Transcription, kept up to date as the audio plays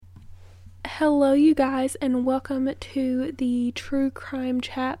Hello, you guys, and welcome to the True Crime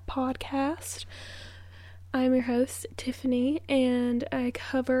Chat podcast. I'm your host, Tiffany, and I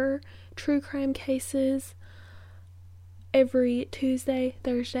cover true crime cases every Tuesday,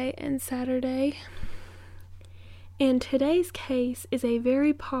 Thursday, and Saturday. And today's case is a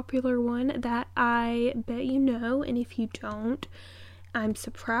very popular one that I bet you know, and if you don't, I'm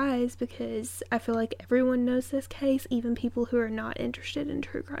surprised because I feel like everyone knows this case, even people who are not interested in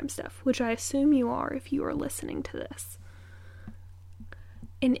true crime stuff, which I assume you are if you are listening to this.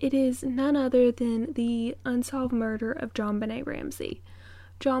 And it is none other than the unsolved murder of John benet Ramsey.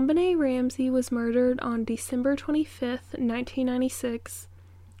 John benet Ramsey was murdered on December 25th, 1996.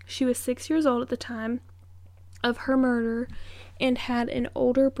 She was 6 years old at the time of her murder and had an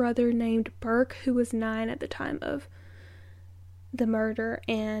older brother named Burke who was 9 at the time of the murder,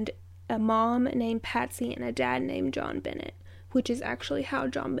 and a mom named Patsy and a dad named John Bennett, which is actually how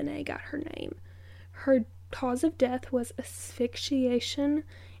John benet got her name. Her cause of death was asphyxiation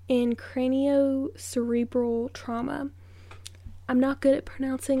and craniocerebral trauma. I'm not good at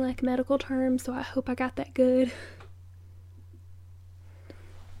pronouncing like medical terms, so I hope I got that good.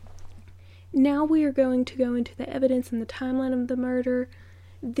 Now we are going to go into the evidence and the timeline of the murder.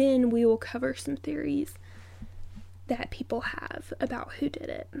 Then we will cover some theories that people have about who did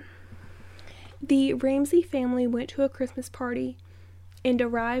it. The Ramsey family went to a Christmas party and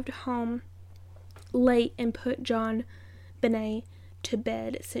arrived home late and put John benet to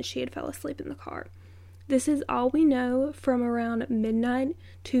bed since she had fell asleep in the car. This is all we know from around midnight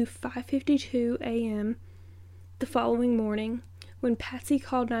to 5:52 a.m. the following morning, when Patsy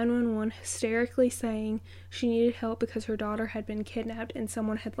called 911 hysterically saying she needed help because her daughter had been kidnapped and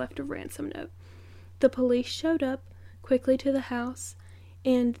someone had left a ransom note. The police showed up quickly to the house,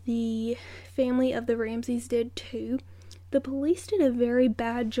 and the family of the Ramseys did too. The police did a very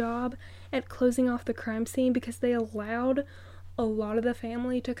bad job at closing off the crime scene because they allowed a lot of the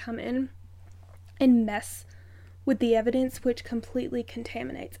family to come in and mess with the evidence, which completely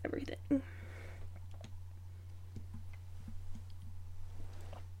contaminates everything.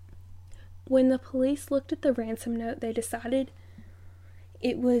 When the police looked at the ransom note, they decided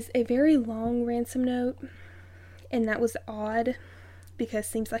it was a very long ransom note, and that was odd because it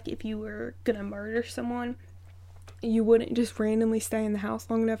seems like if you were gonna murder someone, you wouldn't just randomly stay in the house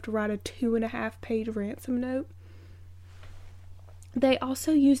long enough to write a 2.5-page ransom note. They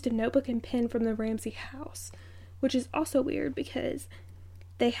also used a notebook and pen from the Ramsey house, which is also weird because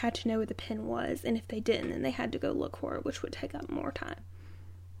they had to know where the pen was, and if they didn't, then they had to go look for it, which would take up more time.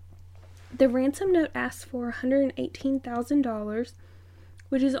 The ransom note asked for $118,000,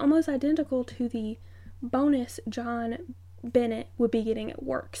 which is almost identical to the bonus John Bennett would be getting at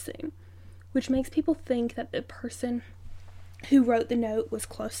work soon, which makes people think that the person who wrote the note was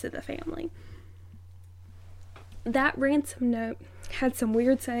close to the family. That ransom note had some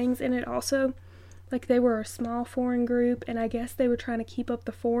weird sayings in it also, like they were a small foreign group, and I guess they were trying to keep up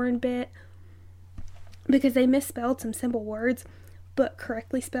the foreign bit because they misspelled some simple words but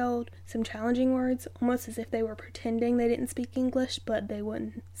correctly spelled some challenging words, almost as if they were pretending they didn't speak English, but they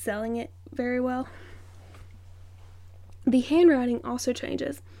weren't selling it very well. The handwriting also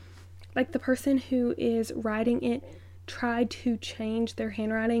changes. Like the person who is writing it tried to change their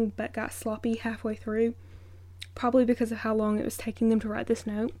handwriting but got sloppy halfway through, probably because of how long it was taking them to write this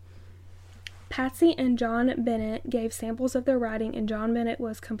note. Patsy and John Bennett gave samples of their writing, and John Bennett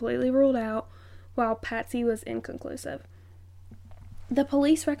was completely ruled out, while Patsy was inconclusive. The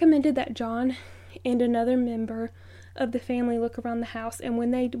police recommended that John and another member of the family look around the house, and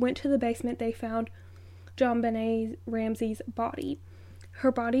when they went to the basement, they found John benet Ramsey's body.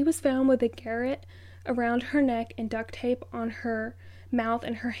 Her body was found with a garrote around her neck and duct tape on her mouth,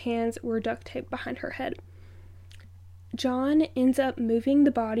 and her hands were duct taped behind her head. John ends up moving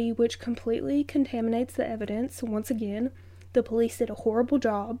the body, which completely contaminates the evidence. Once again, the police did a horrible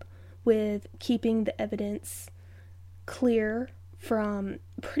job with keeping the evidence clear from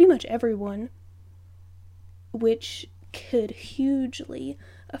pretty much everyone, which could hugely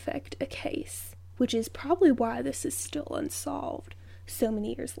affect a case, which is probably why this is still unsolved so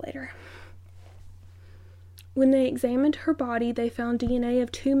many years later. When they examined her body, they found DNA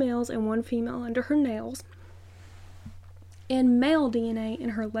of 2 males and 1 female under her nails, and male DNA in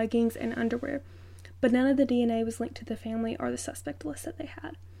her leggings and underwear, but none of the DNA was linked to the family or the suspect list that they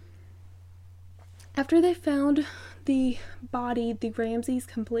had. After they found the body, the Ramseys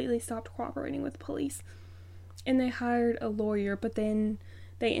completely stopped cooperating with police, and they hired a lawyer, but then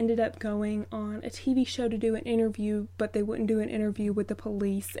they ended up going on a TV show to do an interview, but they wouldn't do an interview with the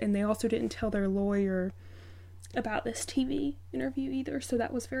police, and they also didn't tell their lawyer about this TV interview either, so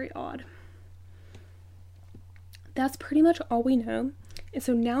that was very odd. that's pretty much all we know. And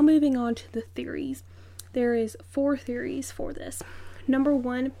so now moving on to the theories. There is 4 theories for this. Number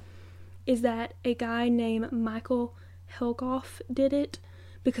 1 is that a guy named Michael Helgoff did it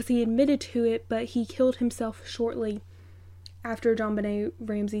because he admitted to it, but he killed himself shortly after John Benet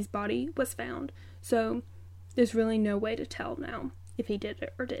Ramsey's body was found. So there's really no way to tell now if he did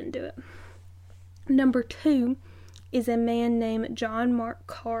it or didn't do it. Number 2 is a man named John Mark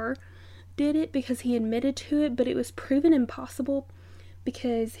Carr did it because he admitted to it, but it was proven impossible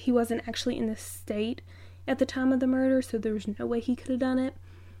because he wasn't actually in the state at the time of the murder, so there was no way he could have done it.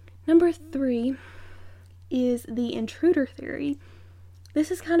 Number 3 is the intruder theory.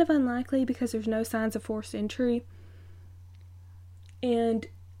 This is kind of unlikely because there's no signs of forced entry, and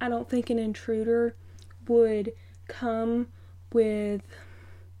I don't think an intruder would come with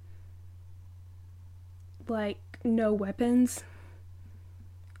like no weapons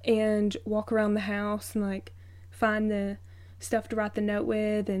and walk around the house and like find the stuff to write the note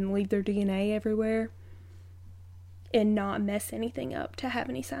with and leave their DNA everywhere and not mess anything up to have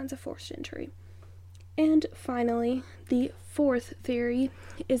any signs of forced entry. And finally, the 4th theory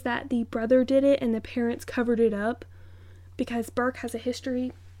is that the brother did it and the parents covered it up because Burke has a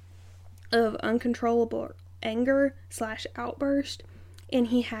history of uncontrollable anger / outburst, and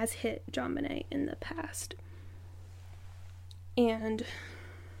he has hit John Benet in the past. And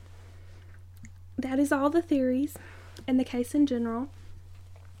that is all the theories and the case in general.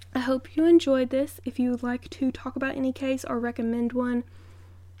 I hope you enjoyed this. If you would like to talk about any case or recommend one,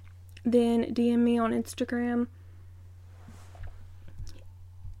 then DM me on Instagram.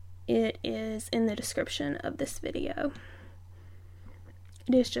 It is in the description of this video.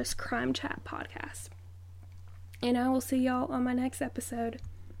 It is just Crime Chat Podcast. And I will see y'all on my next episode.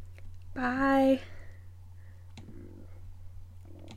 Bye.